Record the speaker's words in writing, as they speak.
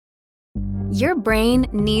Your brain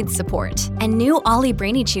needs support, and new Ollie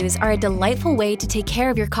Brainy Chews are a delightful way to take care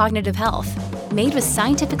of your cognitive health. Made with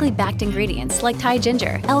scientifically backed ingredients like Thai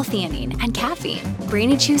ginger, L-theanine, and caffeine,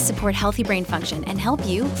 Brainy Chews support healthy brain function and help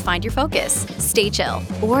you find your focus, stay chill,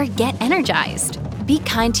 or get energized. Be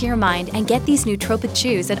kind to your mind and get these nootropic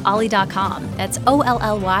chews at ollie.com. That's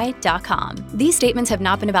OLLY.com. These statements have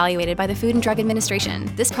not been evaluated by the Food and Drug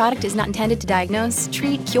Administration. This product is not intended to diagnose,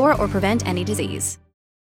 treat, cure, or prevent any disease.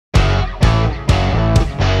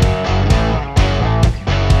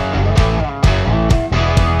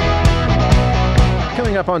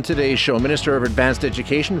 Coming up on today's show, Minister of Advanced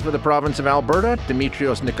Education for the province of Alberta,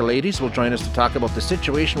 Dimitrios Nicolaides, will join us to talk about the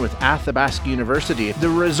situation with Athabasca University. The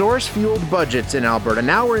resource-fueled budgets in Alberta.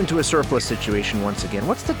 Now we're into a surplus situation once again.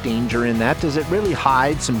 What's the danger in that? Does it really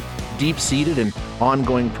hide some deep-seated and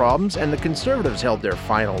ongoing problems? And the Conservatives held their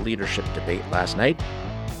final leadership debate last night.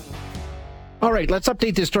 All right, let's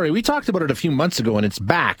update this story. We talked about it a few months ago, and it's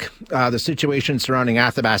back. The situation surrounding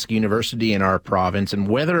Athabasca University in our province and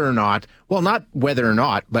whether or not, well, not whether or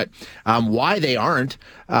not, but why they aren't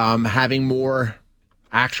having more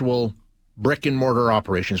actual brick-and-mortar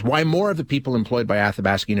operations, why more of the people employed by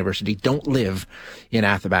Athabasca University don't live in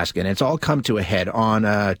Athabasca. And it's all come to a head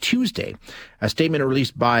on Tuesday. A statement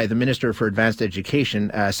released by the Minister for Advanced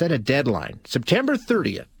Education set a deadline, September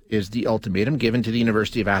 30th. Is the ultimatum given to the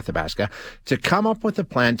University of Athabasca to come up with a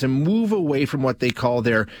plan to move away from what they call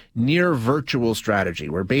their near virtual strategy,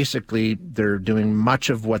 where basically they're doing much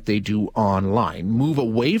of what they do online. Move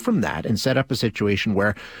away from that and set up a situation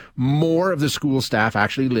where more of the school staff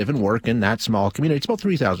actually live and work in that small community. It's about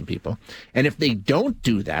 3,000 people. And if they don't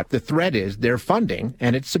do that, the threat is their funding,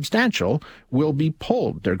 and it's substantial, will be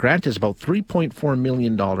pulled. Their grant is about $3.4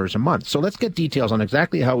 million a month. So let's get details on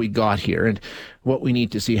exactly how we got here and what we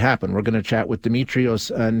need to see happen. We're going to chat with Dimitrios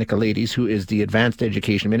Nicolaides, who is the Advanced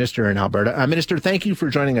Education Minister in Alberta. Minister, thank you for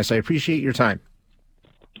joining us. I appreciate your time.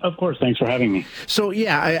 Of course. Thanks for having me. So,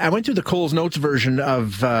 yeah, I went through the Coles Notes version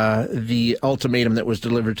of the ultimatum that was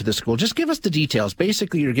delivered to the school. Just give us the details.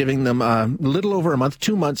 Basically, you're giving them a little over a month,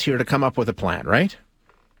 2 months here to come up with a plan, right?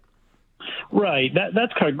 Right,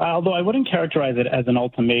 that's correct. Although I wouldn't characterize it as an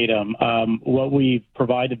ultimatum. What we've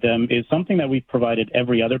provided them is something that we've provided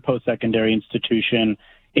every other post-secondary institution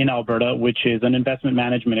in Alberta, which is an investment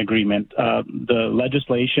management agreement. The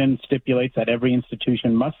legislation stipulates that every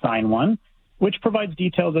institution must sign one, which provides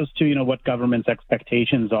details as to what government's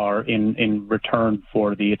expectations are in return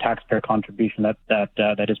for the taxpayer contribution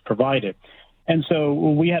that is provided. And so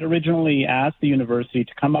we had originally asked the university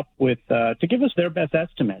to come up with, to give us their best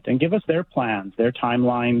estimate and give us their plans, their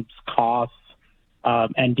timelines, costs,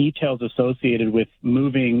 and details associated with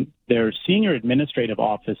moving their senior administrative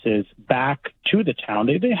offices back to the town.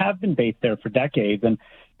 They have been based there for decades and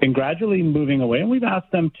been gradually moving away. And we've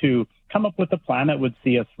asked them to come up with a plan that would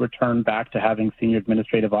see us return back to having senior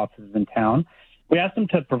administrative offices in town. We asked them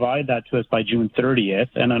to provide that to us by June 30th,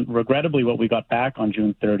 and regrettably what we got back on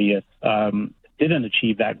June 30th didn't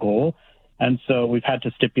achieve that goal. And so we've had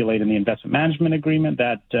to stipulate in the investment management agreement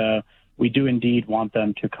that we do indeed want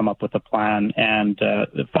them to come up with a plan, and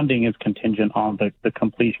the funding is contingent on the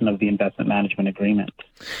completion of the investment management agreement.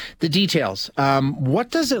 The details. What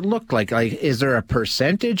does it look like? Like, is there a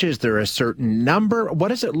percentage? Is there a certain number? What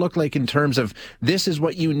does it look like in terms of this is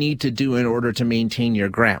what you need to do in order to maintain your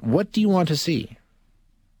grant? What do you want to see?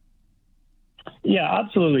 Yeah,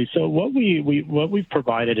 absolutely. So what we've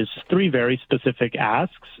provided is three very specific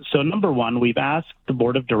asks. So number one, we've asked the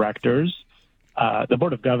Board of Governors,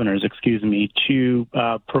 to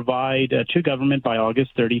provide to government by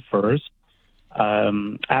August 31st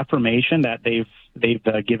affirmation that they've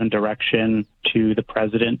given direction to the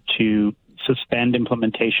President to suspend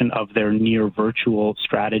implementation of their near virtual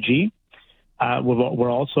strategy. We're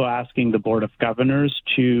also asking the Board of Governors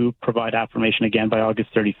to provide affirmation again by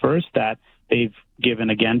August 31st that they've given,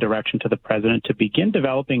 again, direction to the President to begin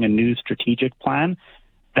developing a new strategic plan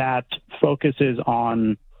that focuses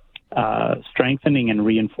on strengthening and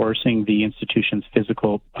reinforcing the institution's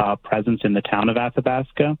physical presence in the town of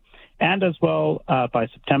Athabasca. And as well, by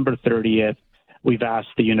September 30th, we've asked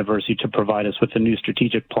the university to provide us with a new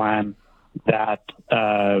strategic plan that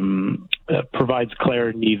provides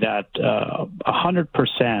clarity that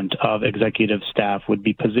 100% of executive staff would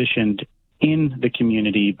be positioned in the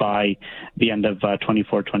community by the end of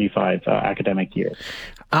 24-25 academic year.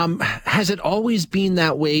 Has it always been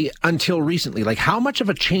that way until recently? Like, how much of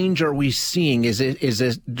a change are we seeing? Is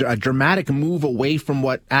it a dramatic move away from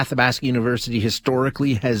what Athabasca University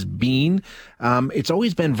historically has been? It's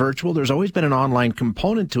always been virtual. There's always been an online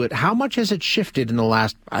component to it. How much has it shifted in the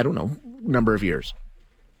last, number of years?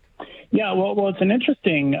 Yeah, well, it's an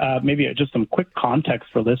interesting, maybe just some quick context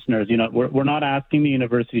for listeners. You know, we're not asking the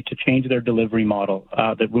university to change their delivery model.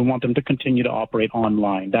 That we want them to continue to operate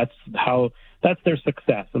online. That's their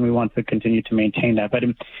success, and we want to continue to maintain that. But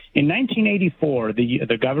in 1984,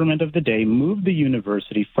 the government of the day moved the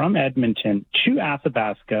university from Edmonton to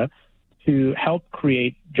Athabasca to help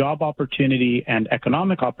create job opportunity and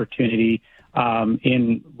economic opportunity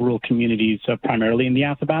in rural communities, primarily in the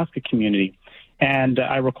Athabasca community. And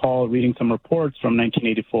I recall reading some reports from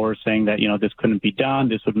 1984 saying that, you know, this couldn't be done.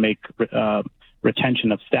 This would make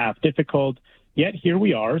retention of staff difficult. Yet here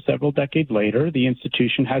we are, several decades later. The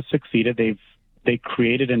institution has succeeded. They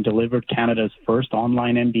created and delivered Canada's first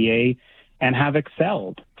online MBA and have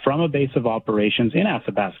excelled from a base of operations in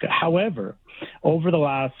Athabasca. However, over the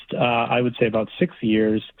last, I would say about 6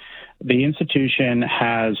 years, the institution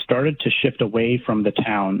has started to shift away from the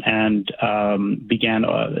town and began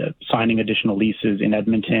signing additional leases in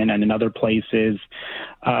Edmonton and in other places.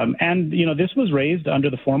 And, you know, this was raised under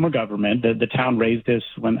the former government. The town raised this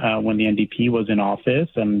when the NDP was in office,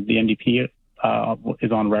 and the NDP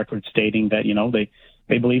is on record stating that, you know, they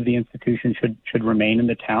believe the institution should remain in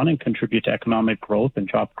the town and contribute to economic growth and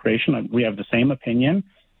job creation. We have the same opinion.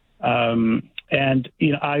 And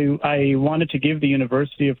you know, I wanted to give the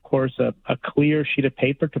university, of course, a clear sheet of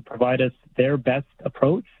paper to provide us their best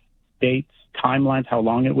approach, dates, timelines, how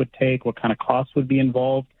long it would take, what kind of costs would be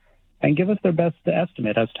involved, and give us their best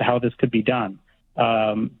estimate as to how this could be done.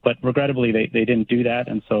 But regrettably, they didn't do that,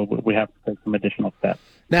 and so we have to take some additional steps.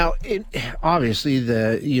 Now, obviously,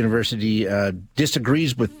 the university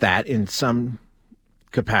disagrees with that in some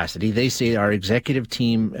capacity. They say our executive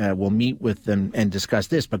team will meet with them and discuss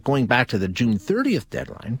this. But going back to the June 30th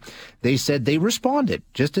deadline, they said they responded,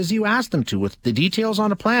 just as you asked them to, with the details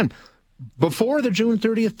on a plan. Before the June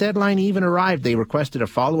 30th deadline even arrived, they requested a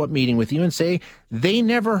follow-up meeting with you and say they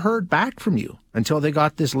never heard back from you until they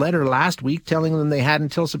got this letter last week telling them they had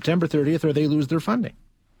until September 30th or they lose their funding.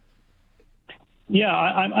 Yeah,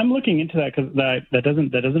 I'm looking into that because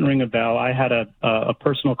that doesn't ring a bell. I had a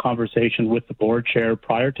personal conversation with the board chair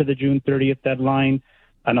prior to the June 30th deadline,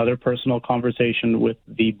 another personal conversation with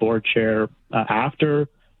the board chair after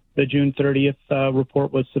the June 30th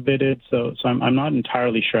report was submitted. So I'm not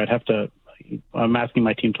entirely sure. I'm asking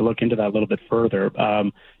my team to look into that a little bit further.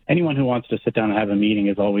 Anyone who wants to sit down and have a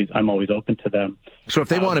meeting I'm always open to them. So if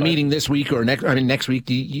they want a meeting this week or next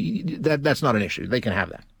week, that's not an issue. They can have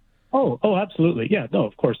that. Oh, absolutely. Yeah, no,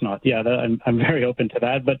 of course not. Yeah, I'm very open to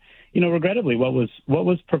that. But, you know, regrettably, what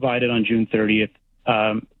was provided on June 30th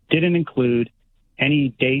didn't include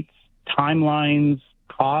any dates, timelines,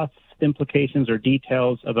 costs, implications, or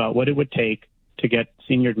details about what it would take to get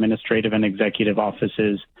senior administrative and executive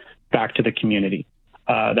offices back to the community.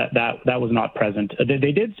 That was not present.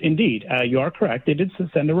 They did indeed. You are correct. They did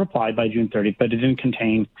send a reply by June 30th, but it didn't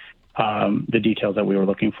contain the details that we were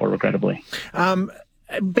looking for, regrettably.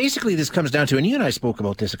 Basically, this comes down to, and you and I spoke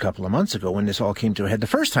about this a couple of months ago when this all came to a head the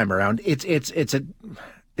first time around.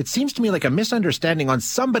 It seems to me like a misunderstanding on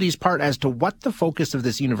somebody's part as to what the focus of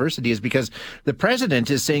this university is, because the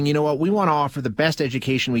president is saying, you know what, we want to offer the best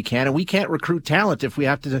education we can, and we can't recruit talent if we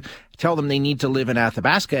have to tell them they need to live in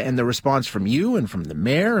Athabasca. And the response from you and from the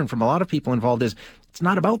mayor and from a lot of people involved is, it's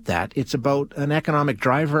not about that. It's about an economic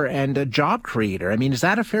driver and a job creator. I mean, is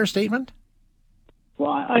that a fair statement? Well,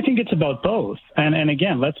 I think it's about both. And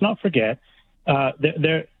again, let's not forget,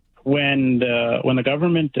 when the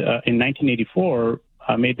government in 1984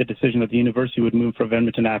 made the decision that the university would move from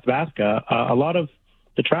Edmonton to Athabasca, a lot of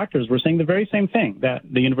detractors were saying the very same thing, that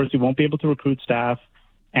the university won't be able to recruit staff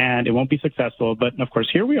and it won't be successful. But, of course,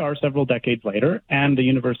 here we are several decades later, and the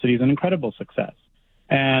university is an incredible success.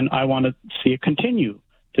 And I want to see it continue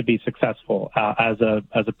to be successful as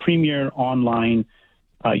a premier online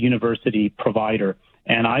university provider.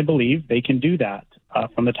 And I believe they can do that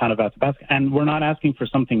from the town of Athabasca. And we're not asking for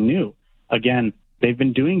something new. Again, they've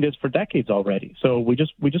been doing this for decades already. So we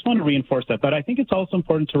just want to reinforce that. But I think it's also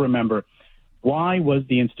important to remember, why was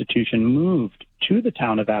the institution moved to the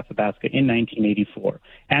town of Athabasca in 1984?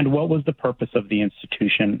 And what was the purpose of the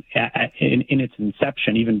institution in its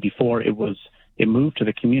inception, even before it moved to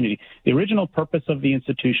the community? The original purpose of the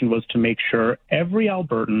institution was to make sure every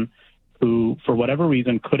Albertan who, for whatever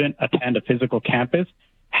reason, couldn't attend a physical campus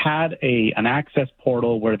had an access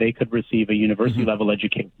portal where they could receive a university-level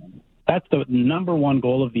education. That's the number one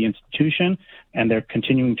goal of the institution, and they're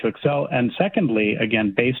continuing to excel. And secondly,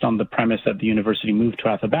 again, based on the premise that the university moved to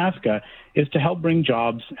Athabasca, is to help bring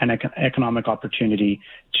jobs and economic opportunity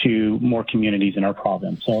to more communities in our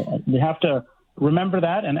province. So we have to remember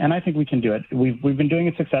that, and I think we can do it. We've been doing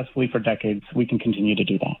it successfully for decades. We can continue to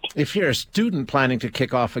do that. If you're a student planning to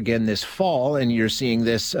kick off again this fall and you're seeing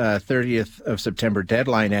this 30th of September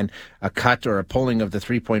deadline and a cut or a pulling of the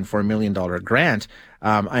 $3.4 million grant,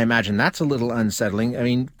 I imagine that's a little unsettling. I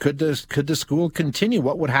mean, could the school continue?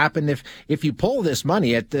 What would happen if you pull this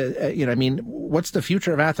money at the, what's the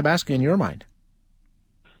future of Athabasca in your mind?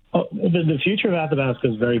 Oh, the future of Athabasca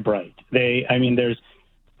is very bright. There's,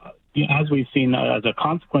 as we've seen, as a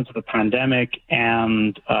consequence of the pandemic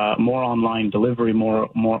and more online delivery, more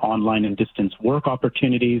online and distance work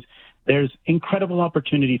opportunities, there's incredible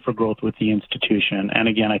opportunity for growth with the institution. And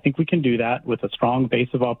again, I think we can do that with a strong base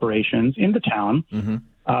of operations in the town.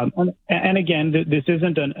 Mm-hmm. And again, this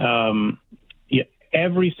isn't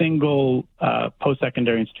every single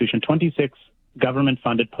post-secondary institution. 26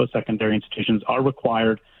 government-funded post-secondary institutions are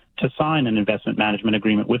required to sign an investment management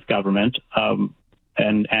agreement with government.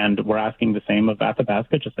 And we're asking the same of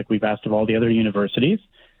Athabasca, just like we've asked of all the other universities.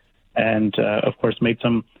 And, of course, made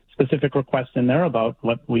some specific requests in there about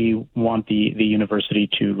what we want the university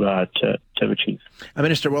to achieve.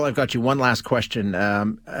 Minister, well, I've got you one last question.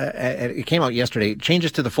 It came out yesterday.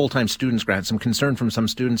 Changes to the full-time students grant. Some concern from some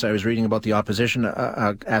students. I was reading about the opposition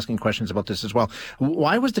asking questions about this as well.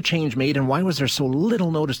 Why was the change made, and why was there so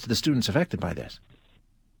little notice to the students affected by this?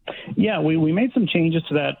 Yeah, we made some changes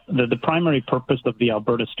to that. The primary purpose of the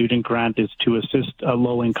Alberta Student Grant is to assist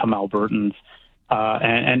low-income Albertans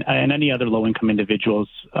and any other low-income individuals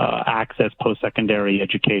access post-secondary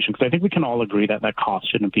education, because I think we can all agree that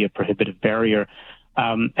cost shouldn't be a prohibitive barrier.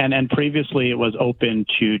 And previously it was open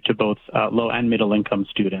to both low and middle-income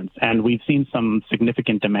students. And we've seen some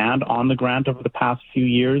significant demand on the grant over the past few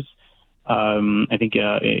years. I think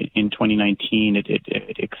in 2019 it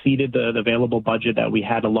exceeded the available budget that we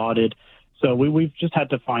had allotted. So we've just had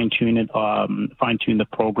to fine-tune the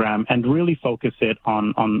program and really focus it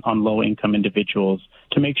on low-income individuals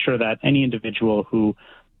to make sure that any individual who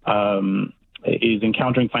is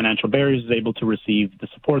encountering financial barriers is able to receive the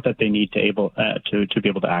support that they need to be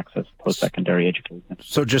able to access post-secondary education.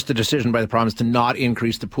 So just the decision by the province to not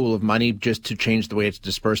increase the pool of money, just to change the way it's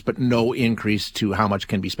dispersed, but no increase to how much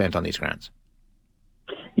can be spent on these grants?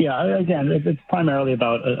 Yeah, again, it's primarily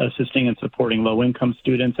about assisting and supporting low-income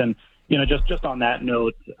students. And, just on that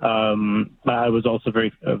note, I was also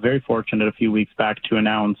very fortunate a few weeks back to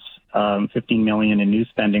announce $15 million in new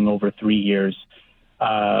spending over 3 years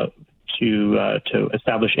to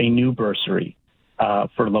establish a new bursary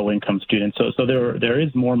for low-income students. So there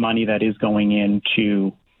is more money that is going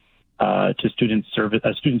into to student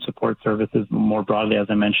support services more broadly. As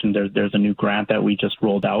I mentioned, there's a new grant that we just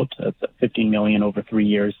rolled out. It's $15 million over 3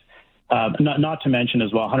 years. Not to mention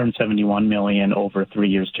as well, $171 million over 3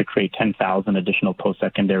 years to create 10,000 additional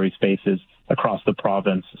post-secondary spaces across the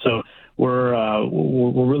province. So we're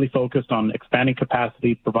really focused on expanding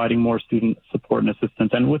capacity, providing more student support and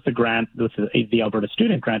assistance. And with the grant, with the Alberta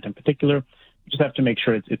Student Grant in particular, we just have to make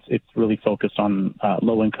sure it's really focused on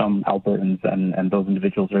low-income Albertans and those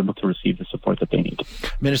individuals are able to receive the support that they need.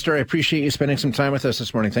 Minister, I appreciate you spending some time with us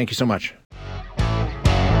this morning. Thank you so much.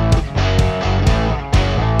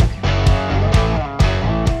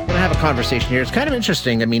 Have a conversation here. It's kind of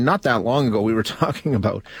interesting. I mean, not that long ago, we were talking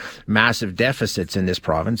about massive deficits in this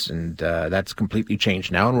province, and that's completely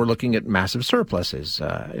changed now, and we're looking at massive surpluses,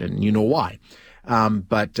 and you know why.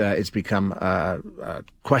 But it's become a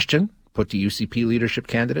question put to UCP leadership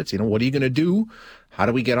candidates. What are you going to do? How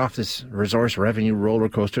do we get off this resource revenue roller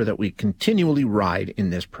coaster that we continually ride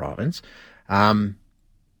in this province? And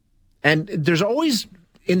there's always...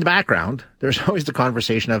 in the background, there's always the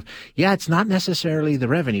conversation of, it's not necessarily the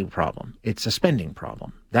revenue problem. It's a spending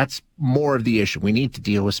problem. That's more of the issue. We need to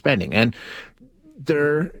deal with spending. And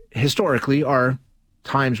there historically are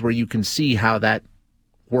times where you can see how that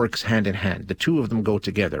works hand in hand. The two of them go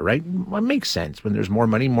together, right? It makes sense. When there's more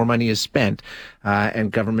money is spent,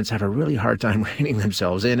 and governments have a really hard time reining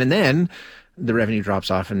themselves in. And then the revenue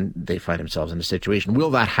drops off and they find themselves in a situation.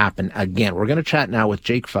 Will that happen again? We're going to chat now with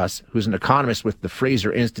Jake Fuss, who's an economist with the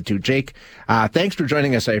Fraser Institute. Jake, thanks for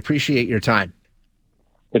joining us. I appreciate your time.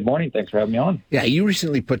 Good morning. Thanks for having me on. Yeah, you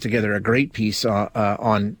recently put together a great piece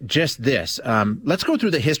on just this. Let's go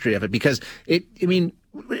through the history of it, because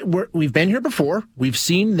we've been here before. We've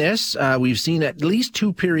seen this. We've seen at least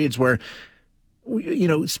two periods where,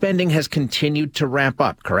 spending has continued to ramp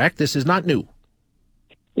up, correct? This is not new.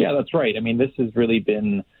 Yeah, that's right. I mean, this has really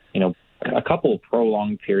been, a couple of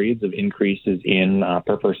prolonged periods of increases in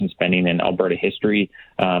per-person spending in Alberta history.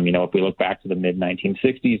 If we look back to the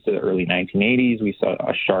mid-1960s to the early 1980s, we saw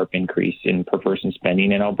a sharp increase in per-person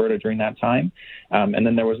spending in Alberta during that time. And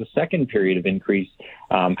then there was a second period of increase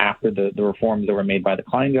after the reforms that were made by the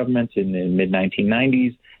Klein government in the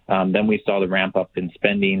mid-1990s. Then we saw the ramp up in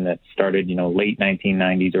spending that started, late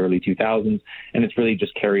 1990s, early 2000s, and it's really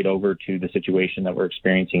just carried over to the situation that we're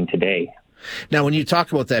experiencing today. Now, when you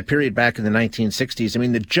talk about that period back in the 1960s, I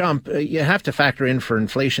mean, the jump, you have to factor in for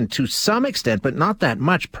inflation to some extent, but not that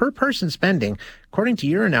much. Per person spending, according to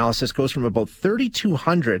your analysis, goes from about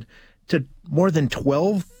 $3,200 to more than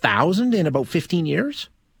 $12,000 in about 15 years?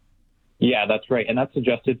 Yeah, that's right. And that's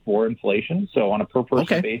adjusted for inflation. So on a per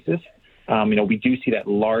person basis, we do see that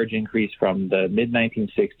large increase from the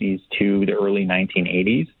mid-1960s to the early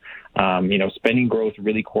 1980s. Spending growth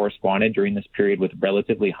really corresponded during this period with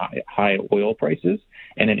relatively high oil prices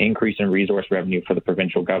and an increase in resource revenue for the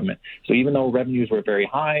provincial government. So even though revenues were very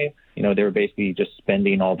high, they were basically just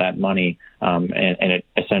spending all that money, and it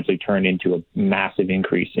essentially turned into a massive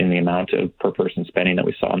increase in the amount of per-person spending that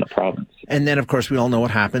we saw in the province. And then, of course, we all know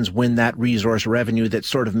what happens when that resource revenue that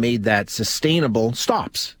sort of made that sustainable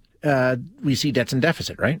stops. We see debts and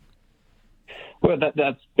deficit, right? Well,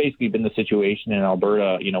 that's basically been the situation in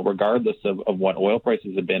Alberta, regardless of what oil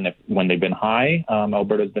prices have been. When they've been high,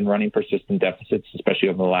 Alberta's been running persistent deficits, especially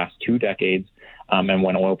over the last 2 decades. And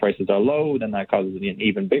when oil prices are low, then that causes an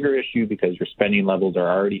even bigger issue because your spending levels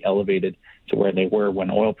are already elevated to where they were when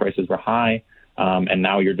oil prices were high. And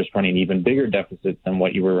now you're just running even bigger deficits than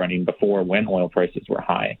what you were running before when oil prices were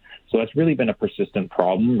high. So it's really been a persistent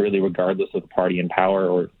problem, really, regardless of the party in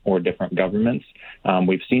power or different governments.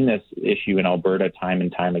 We've seen this issue in Alberta time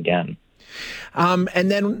and time again. And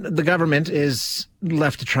then the government is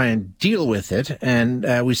left to try and deal with it.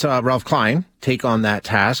 And we saw Ralph Klein take on that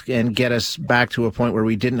task and get us back to a point where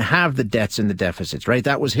we didn't have the debts and the deficits, right?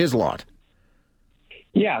 That was his lot.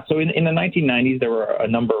 Yeah, so in the 1990s, there were a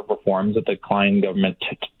number of reforms that the Klein government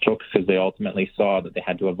took because they ultimately saw that they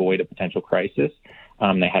had to avoid a potential crisis.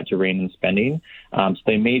 They had to rein in spending. So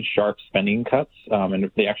they made sharp spending cuts,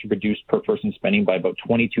 and they actually reduced per-person spending by about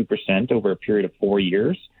 22% over a period of 4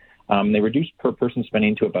 years. They reduced per-person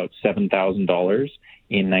spending to about $7,000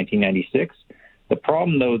 in 1996. The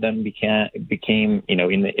problem, though, then became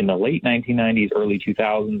in the late 1990s, early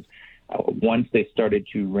 2000s, once they started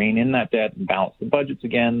to rein in that debt and balance the budgets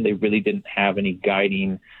again, they really didn't have any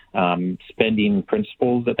guiding spending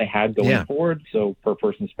principles that they had going forward. So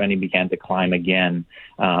per-person spending began to climb again,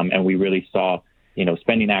 and we really saw,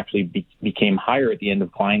 spending actually became higher at the end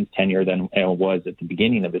of Klein's tenure than it was at the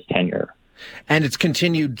beginning of his tenure. And it's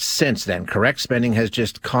continued since then, correct? Spending has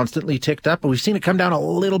just constantly ticked up, but we've seen it come down a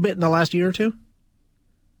little bit in the last year or two?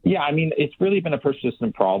 Yeah, I mean, it's really been a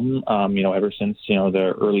persistent problem, ever since,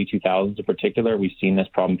 the early 2000s in particular. We've seen this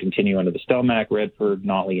problem continue under the Stelmach, Redford,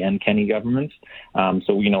 Notley, and Kenney governments.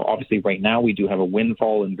 So, obviously right now we do have a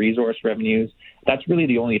windfall in resource revenues. That's really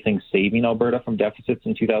the only thing saving Alberta from deficits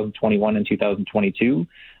in 2021 and 2022.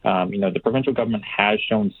 The provincial government has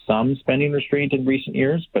shown some spending restraint in recent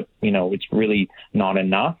years, but, it's really not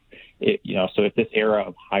enough. So if this era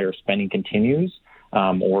of higher spending continues,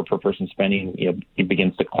 or per-person spending, it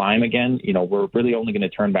begins to climb again, we're really only going to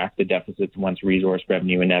turn back to deficits once resource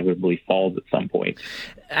revenue inevitably falls at some point.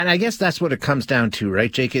 And I guess that's what it comes down to, right,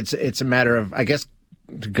 Jake? It's a matter of, I guess,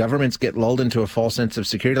 governments get lulled into a false sense of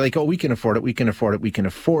security, like, oh, we can afford it, we can afford it, we can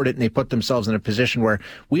afford it, and they put themselves in a position where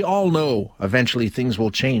we all know eventually things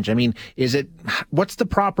will change. I mean, what's the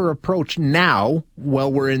proper approach now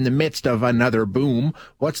while we're in the midst of another boom?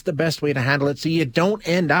 What's the best way to handle it so you don't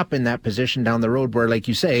end up in that position down the road where, like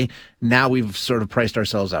you say, now we've sort of priced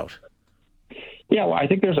ourselves out? Yeah, well, I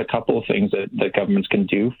think there's a couple of things that governments can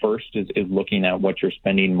do. First is looking at what you're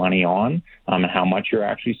spending money on and how much you're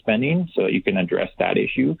actually spending so that you can address that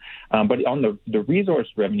issue. But on the resource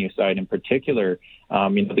revenue side in particular,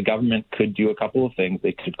 the government could do a couple of things.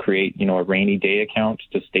 They could create, a rainy day account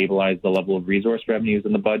to stabilize the level of resource revenues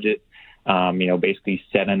in the budget. Basically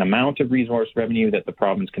set an amount of resource revenue that the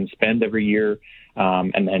province can spend every year.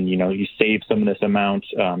 And then, you save some of this amount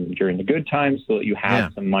during the good times so that you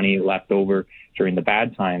have some money left over during the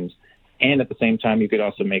bad times. And at the same time, you could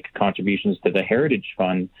also make contributions to the Heritage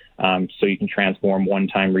Fund so you can transform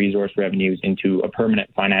one-time resource revenues into a permanent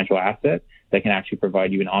financial asset that can actually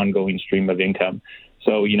provide you an ongoing stream of income.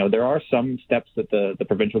 So, there are some steps that the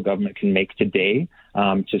provincial government can make today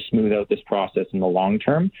to smooth out this process in the long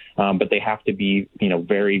term, but they have to be,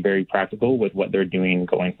 very, very practical with what they're doing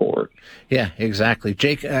going forward. Yeah, exactly.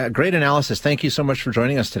 Jake, great analysis. Thank you so much for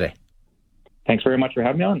joining us today. Thanks very much for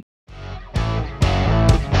having me on.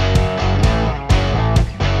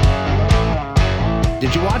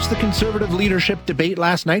 Did you watch the Conservative leadership debate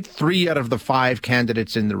last night? 3 out of the 5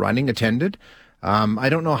 candidates in the running attended. I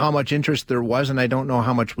don't know how much interest there was, and I don't know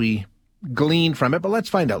how much we gleaned from it, but let's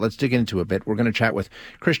find out. Let's dig into a bit. We're going to chat with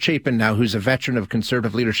Chris Chapin now, who's a veteran of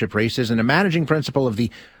Conservative leadership races and a managing principal of the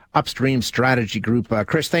Upstream Strategy Group.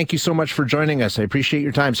 Chris, thank you so much for joining us. I appreciate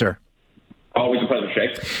your time, sir. Always a pleasure,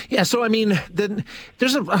 Shay. Yeah, so I mean,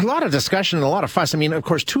 there's a lot of discussion and a lot of fuss. I mean, of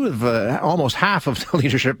course, almost half of the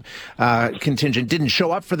leadership contingent didn't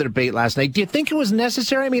show up for the debate last night. Do you think it was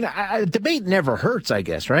necessary? I mean, a debate never hurts, I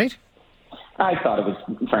guess, right? I thought it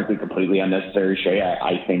was, frankly, completely unnecessary, Shay.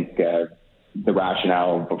 I think the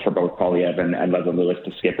rationale for both Poilievre and Leslyn Lewis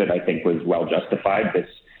to skip it, I think, was well justified. This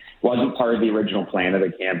wasn't part of the original plan of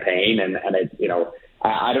the campaign, and it,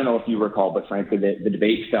 I don't know if you recall, but frankly, the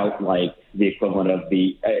debate felt like the equivalent of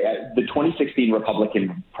the 2016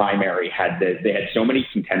 Republican primary. They had so many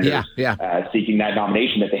contenders seeking that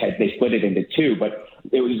nomination that they split it into 2. But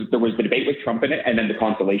there was the debate with Trump in it, and then the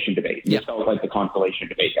consolation debate. It felt like the consolation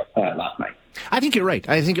debate last night. I think you're right.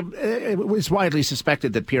 I think it was widely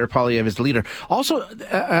suspected that Pierre Poilievre is the leader. Also,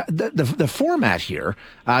 the format here,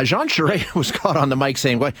 Jean Charest was caught on the mic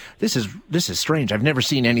saying, "Well, this is strange. I've never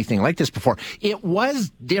seen anything like this before." It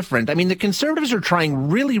was different. I mean, the Conservatives are trying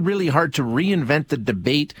really, really hard to reinvent the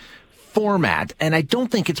debate format, and I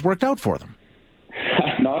don't think it's worked out for them.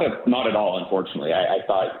 Not at all, unfortunately. I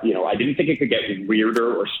thought, I didn't think it could get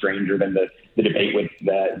weirder or stranger than the debate with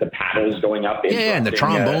the paddles going up. And the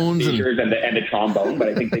trombones. And the trombone. But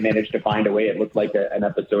I think they managed to find a way. It looked like an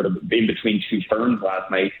episode of In Between Two Ferns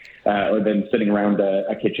last night, or them sitting around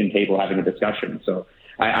a kitchen table having a discussion. So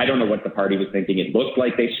I don't know what the party was thinking. It looked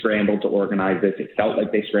like they scrambled to organize this. It felt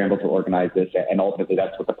like they scrambled to organize this. And ultimately,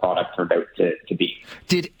 that's what the product turned out to be.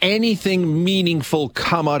 Did anything meaningful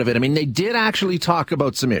come out of it? I mean, they did actually talk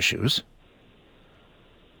about some issues.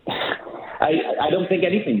 I don't think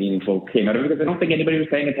anything meaningful came out of it because I don't think anybody was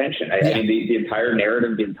paying attention. I mean, the entire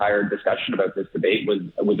narrative, the entire discussion about this debate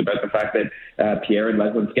was about the fact that Pierre and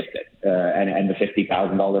Leslyn skipped it and the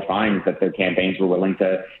 $50,000 fines that their campaigns were willing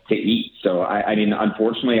to eat. So, I mean,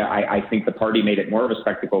 unfortunately, I think the party made it more of a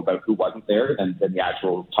spectacle about who wasn't there than the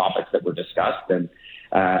actual topics that were discussed. And,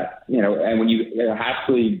 and when you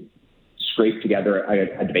hastily scrape together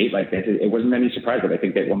a debate like this, it wasn't any surprise that I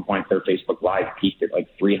think at one point their Facebook Live peaked at like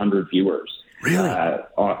 300 viewers. Really?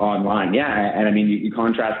 Online. Yeah. And I mean, you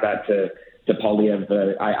contrast that to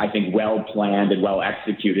Poilievre, I think well-planned and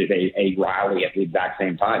well-executed a rally at the exact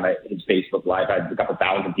same time. His Facebook Live had a couple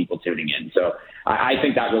thousand people tuning in. So I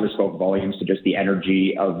think that really spoke volumes to just the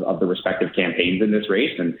energy of the respective campaigns in this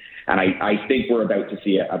race. And I think we're about to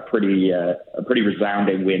see a pretty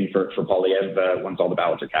resounding win for Poilievre once all the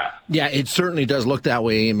ballots are cast. Yeah, it certainly does look that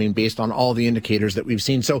way. I mean, based on all the indicators that we've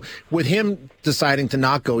seen. So with him deciding to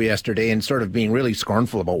not go yesterday and sort of being really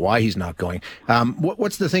scornful about why he's not going,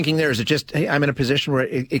 what's the thinking there? Is it just, hey, I'm in a position where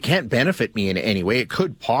it can't benefit me in any way. It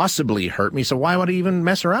could possibly hurt me. So why would I even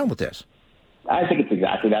mess around with this? I think it's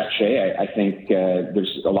exactly that, Shay. I think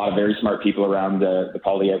there's a lot of very smart people around the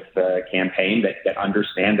Poilievre campaign that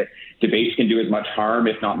understand that debates can do as much harm,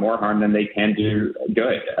 if not more harm, than they can do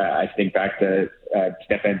good. I think back to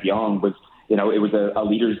Stéphane Dion was, it was a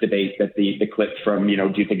leaders debate that the clip from, do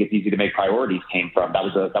you think it's easy to make priorities came from. That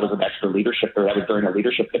was an extra leadership, or that was during a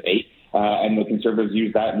leadership debate. And the Conservatives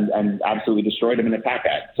used that and absolutely destroyed him in attack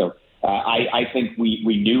ad. So I think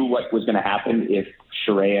we knew what was going to happen if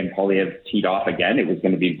Charest and Poilievre teed off again. It was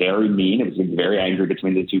going to be very mean. It was going to be very angry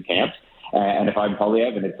between the two camps. And if I'm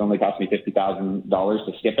Poilievre and it's only cost me $50,000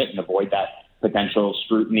 to skip it and avoid that potential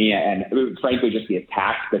scrutiny and frankly just the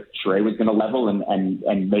attack that Charest was going to level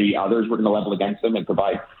and maybe others were going to level against him and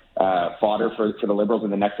provide fodder for the Liberals in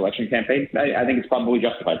the next election campaign, I think it's probably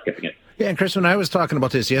justified skipping it. Yeah, and Chris, when I was talking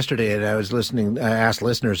about this yesterday, and I was listening, I asked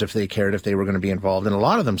listeners if they cared if they were going to be involved, and a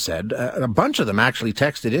lot of them said, a bunch of them actually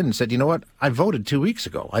texted in and said, you know what, I voted 2 weeks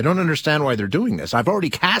ago. I don't understand why they're doing this. I've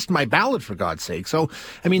already cast my ballot, for God's sake. So,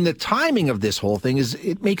 I mean, the timing of this whole thing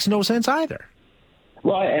it makes no sense either.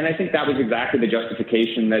 Well, and I think that was exactly the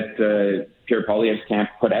justification that Pierre Poilievre's camp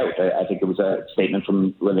put out. I think it was a statement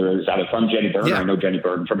from, whether it was either from Jenny Byrne, or I know Jenny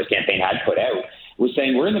Byrne from his campaign had put out, was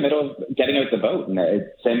saying we're in the middle of getting out the vote. And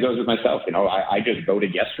same goes with myself. I just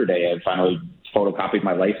voted yesterday. I finally photocopied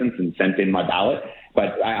my license and sent in my ballot.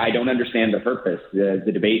 But I don't understand the purpose.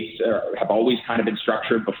 The debates have always kind of been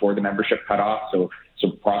structured before the membership cutoff, so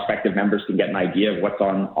prospective members can get an idea of what's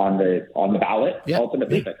on the ballot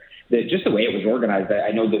ultimately. But just the way it was organized,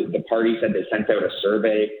 I know the party said they sent out a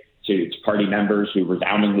survey to party members who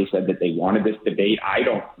resoundingly said that they wanted this debate. I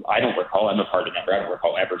don't recall. I'm a party member. I don't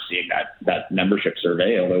recall ever seeing that membership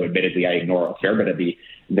survey, although admittedly I ignore a fair bit of the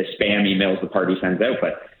the spam emails the party sends out.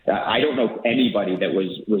 But I don't know anybody that was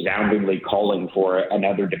resoundingly calling for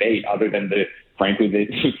another debate other than the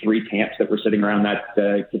three camps that were sitting around that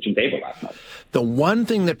kitchen table last night. The one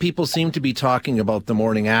thing that people seem to be talking about the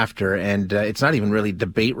morning after, and it's not even really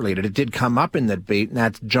debate related, it did come up in the debate, and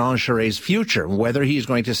that's Jean Charest's future, whether he's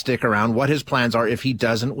going to stick around, what his plans are if he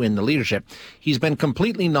doesn't win the leadership. He's been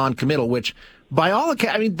completely non-committal, which by all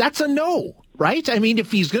accounts, I mean, that's a no, right? I mean,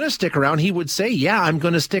 if he's going to stick around, he would say, yeah, I'm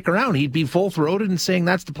going to stick around. He'd be full-throated and saying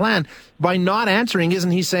that's the plan. By not answering,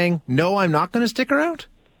 isn't he saying, no, I'm not going to stick around?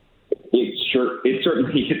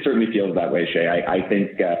 It certainly feels that way, Shay. I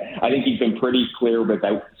think he's been pretty clear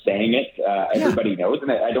without saying it. Everybody knows,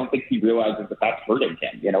 and I don't think he realizes that that's hurting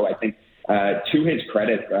him. You know, I think to his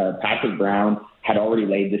credit, Patrick Brown had already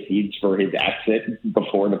laid the seeds for his exit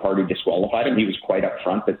before the party disqualified him. He was quite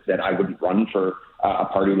upfront that said, I wouldn't run for a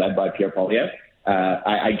party led by Pierre Poilievre.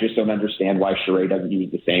 I just don't understand why Charest doesn't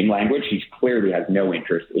use the same language. He clearly has no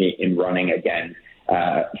interest in running again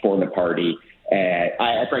for the party.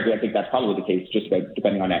 Frankly, I think that's probably the case just about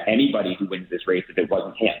depending on anybody who wins this race if it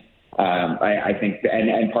wasn't him. I think,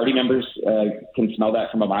 and party members can smell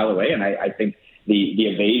that from a mile away, and I think the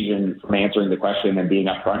evasion from answering the question and being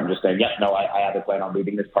upfront and just saying, yes, no, I have a plan on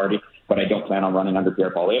leading this party, but I don't plan on running under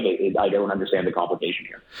Pierre Poilievre. I don't understand the complication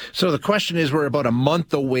here. So the question is, we're about a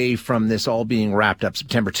month away from this all being wrapped up,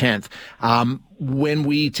 September 10th. When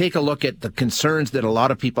we take a look at the concerns that a lot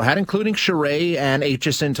of people had, including Charest and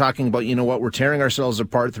Aitchison, talking about, you know what, we're tearing ourselves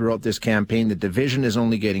apart throughout this campaign. The division is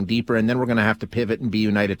only getting deeper, and then we're going to have to pivot and be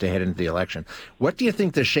united to head into the election. What do you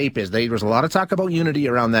think the shape is? There was a lot of talk about unity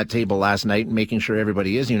around that table last night and making sure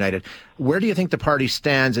everybody is united. Where do you think the party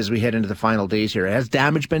stands as we head into the final days here? Has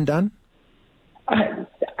damage been done?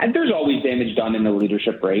 There's always damage done in the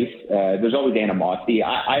leadership race. There's always animosity.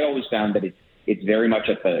 I always found that it's very much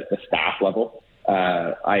at the staff level.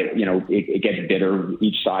 It gets bitter.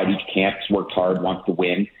 Each side, each camp's worked hard, wants to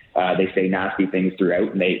win. They say nasty things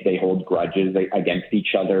throughout, and they hold grudges against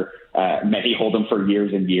each other. Many hold them for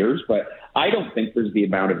years and years, but I don't think there's the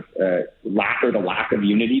amount of lack of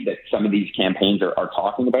unity that some of these campaigns are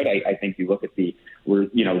talking about. I think you look at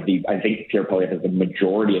I think Pierre Poilievre has the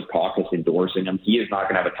majority of caucus endorsing him. He is not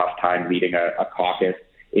going to have a tough time leading a caucus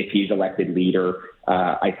if he's elected leader.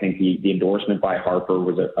 I think the endorsement by Harper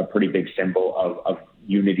was a pretty big symbol of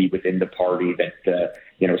unity within the party that,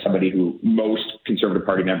 somebody who most Conservative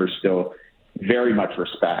Party members still very much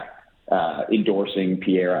respect. Endorsing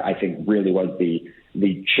Pierre, I think, really was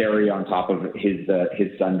the cherry on top of his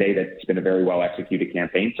sundae. That's been a very well executed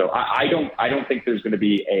campaign. So I don't think there's going to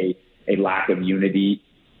be a lack of unity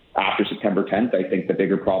after September 10th. I think the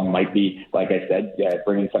bigger problem might be, like I said,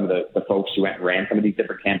 bringing some of the folks who went and ran some of these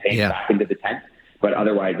different campaigns back into the tent. But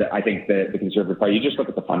otherwise, I think the Conservative Party, you just look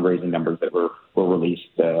at the fundraising numbers that were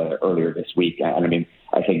released earlier this week. And I mean,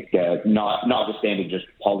 I think notwithstanding just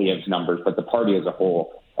Poilievre's numbers, but the party as a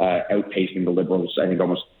whole outpacing the Liberals, I think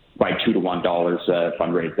almost by $2 to $1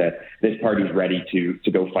 fundraise. That this party is ready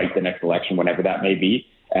to go fight the next election, whenever that may be.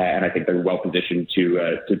 And I think they're well positioned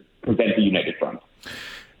to present a united front.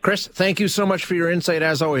 Chris, thank you so much for your insight.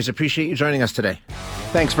 As always, appreciate you joining us today.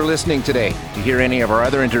 Thanks for listening today. To hear any of our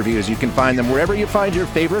other interviews, you can find them wherever you find your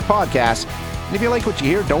favorite podcasts. And if you like what you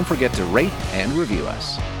hear, don't forget to rate and review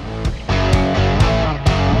us.